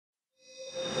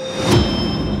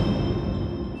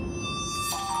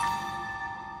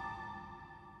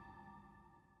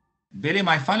Billy,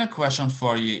 my final question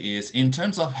for you is in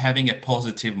terms of having a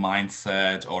positive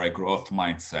mindset or a growth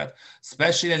mindset,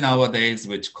 especially nowadays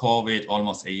with COVID,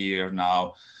 almost a year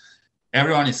now,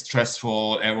 everyone is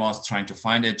stressful, everyone's trying to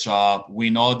find a job. We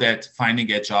know that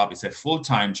finding a job is a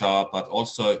full-time job, but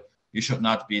also you should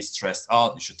not be stressed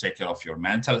out. You should take care of your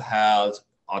mental health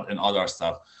and other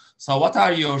stuff. So, what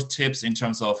are your tips in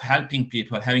terms of helping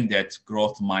people having that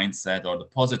growth mindset or the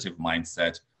positive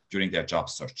mindset during their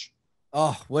job search?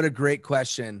 Oh, what a great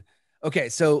question. Okay,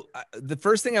 so the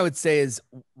first thing I would say is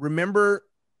remember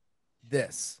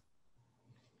this: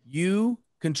 you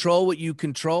control what you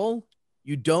control,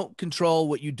 you don't control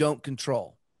what you don't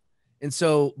control. And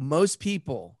so most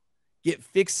people get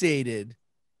fixated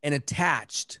and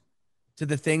attached to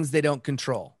the things they don't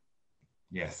control.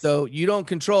 Yes. So you don't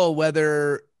control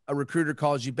whether a recruiter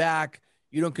calls you back.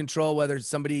 You don't control whether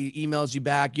somebody emails you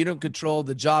back. You don't control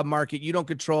the job market. You don't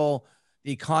control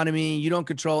the economy. You don't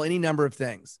control any number of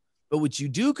things. But what you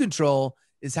do control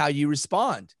is how you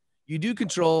respond. You do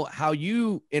control how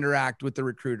you interact with the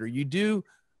recruiter. You do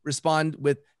respond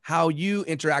with how you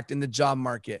interact in the job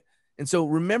market. And so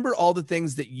remember all the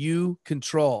things that you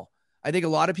control. I think a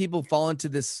lot of people fall into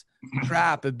this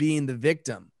trap of being the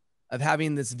victim, of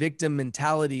having this victim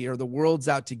mentality or the world's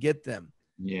out to get them.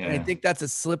 And I Yeah. think that's a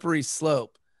slippery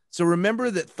slope. So remember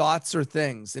that thoughts are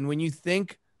things. And when you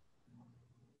think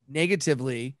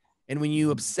negatively and when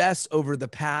you obsess over the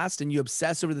past and you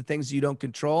obsess over the things you don't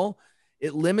control,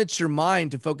 it limits your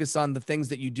mind to focus on the things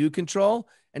that you do control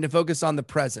and to focus on the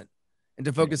present and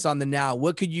to Yeah. focus on the now.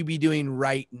 What could you be doing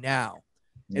right now?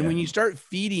 And Yeah. when you start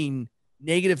feeding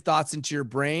negative thoughts into your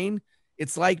brain,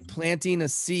 it's like planting a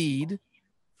seed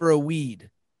for a weed,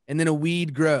 and then a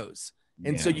weed grows.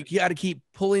 And so Yeah. you got to keep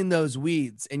pulling those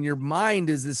weeds, and your mind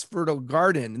is this fertile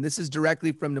garden. And this is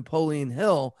directly from Napoleon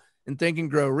Hill and Think and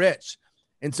Grow Rich.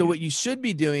 And so Yeah. what you should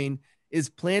be doing is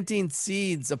planting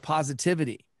seeds of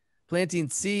positivity, planting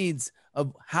seeds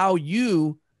of how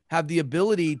you have the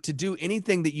ability to do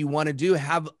anything that you want to do,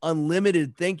 have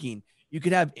unlimited thinking. You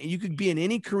could be in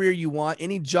any career you want,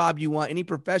 any job you want, any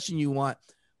profession you want,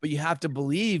 but you have to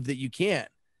believe that you can.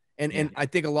 Yeah. And I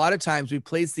think a lot of times we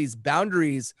place these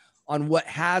boundaries on what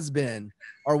has been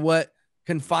or what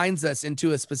confines us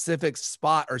into a specific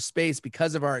spot or space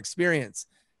because of our experience.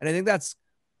 And I think that's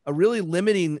a really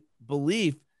limiting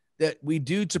belief that we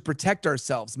do to protect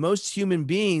ourselves. Most human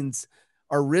beings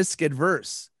are risk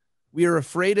adverse. We are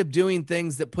afraid of doing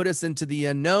things that put us into the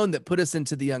unknown, that put us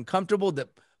into the uncomfortable, that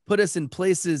put us in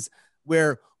places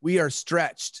where we are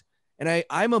stretched. And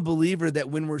I'm a believer that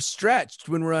when we're stretched,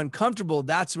 when we're uncomfortable,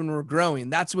 that's when we're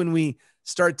growing. That's when we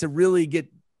start to really get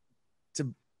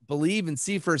to believe and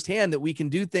see firsthand that we can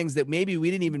do things that maybe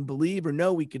we didn't even believe or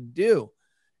know we could do.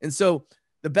 And so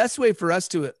the best way for us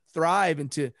to thrive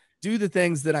and to do the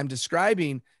things that I'm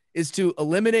describing is to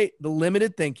eliminate the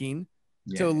limited thinking,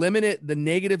 to Yeah. eliminate the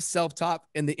negative self-talk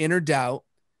and the inner doubt,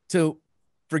 to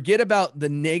forget about the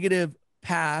negative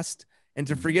past and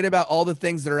to forget about all the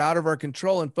things that are out of our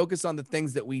control and focus on the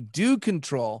things that we do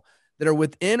control that are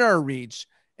within our reach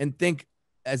and think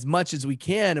as much as we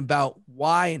can about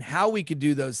why and how we could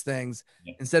do those things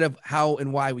Yeah. instead of how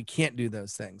and why we can't do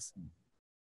those things.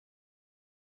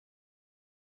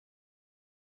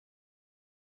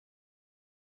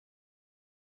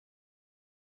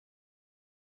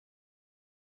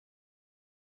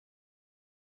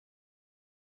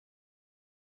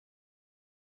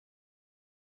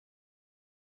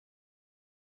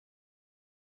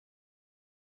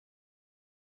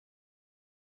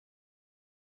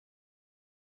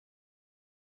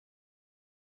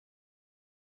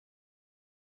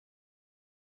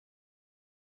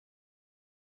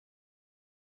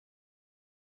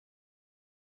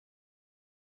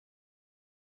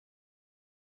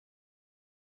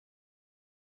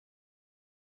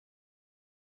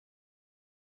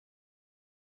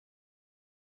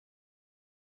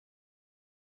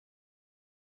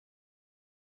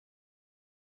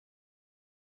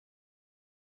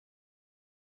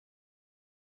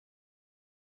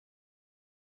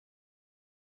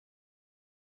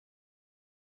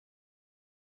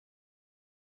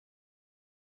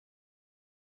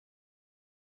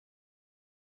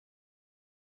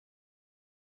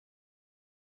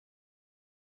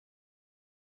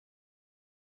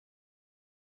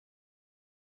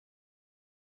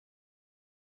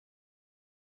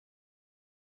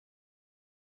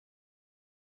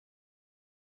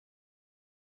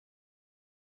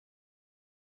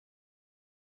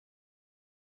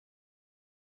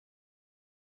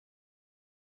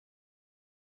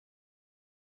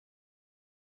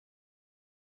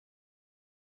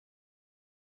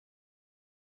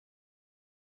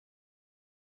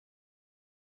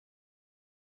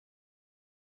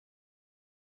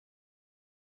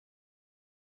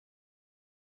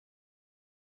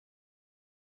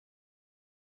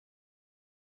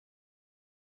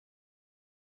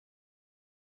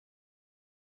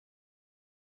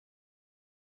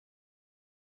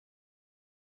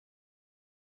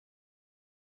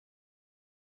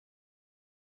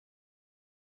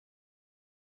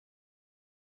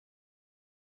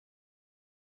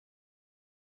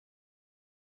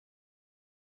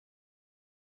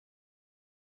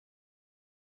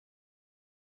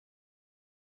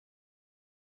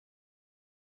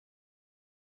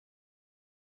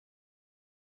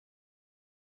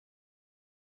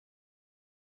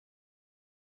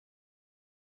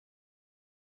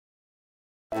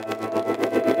 you.